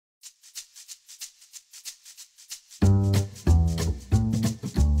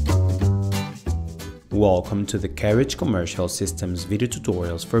Welcome to the Carriage Commercial Systems video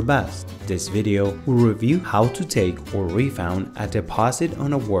tutorials for BAST. This video will review how to take or refund a deposit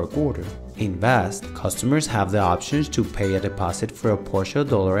on a work order. In BAST, customers have the options to pay a deposit for a partial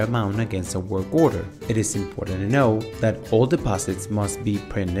dollar amount against a work order. It is important to know that all deposits must be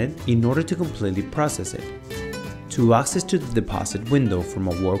printed in order to completely process it. To access to the deposit window from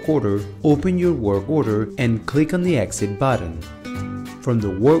a work order, open your work order and click on the Exit button. From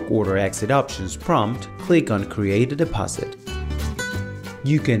the Work Order Exit Options prompt, click on Create a Deposit.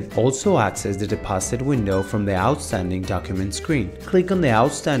 You can also access the deposit window from the Outstanding Document screen. Click on the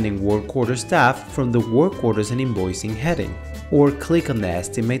Outstanding Work Order Staff from the Work Orders and Invoicing heading, or click on the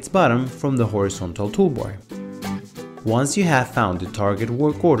Estimates button from the horizontal toolbar. Once you have found the target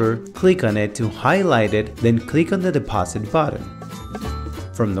work order, click on it to highlight it, then click on the Deposit button.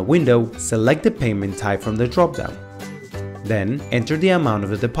 From the window, select the payment type from the drop-down. Then, enter the amount of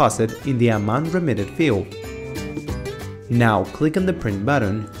the deposit in the Amount Remitted field. Now click on the Print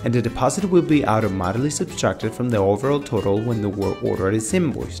button and the deposit will be automatically subtracted from the overall total when the work order is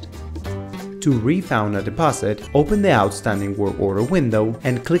invoiced. To refund a deposit, open the Outstanding Work Order window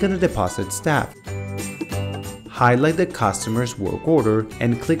and click on the Deposit tab. Highlight the customer's work order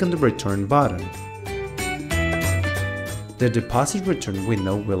and click on the Return button. The deposit return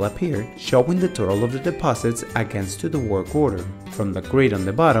window will appear, showing the total of the deposits against to the work order. From the grid on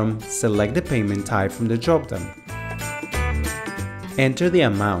the bottom, select the payment type from the drop-down. Enter the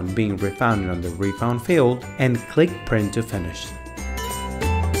amount being refunded on the refund field and click Print to finish.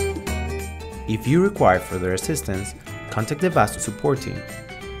 If you require further assistance, contact the BAST support team.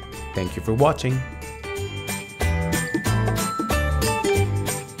 Thank you for watching.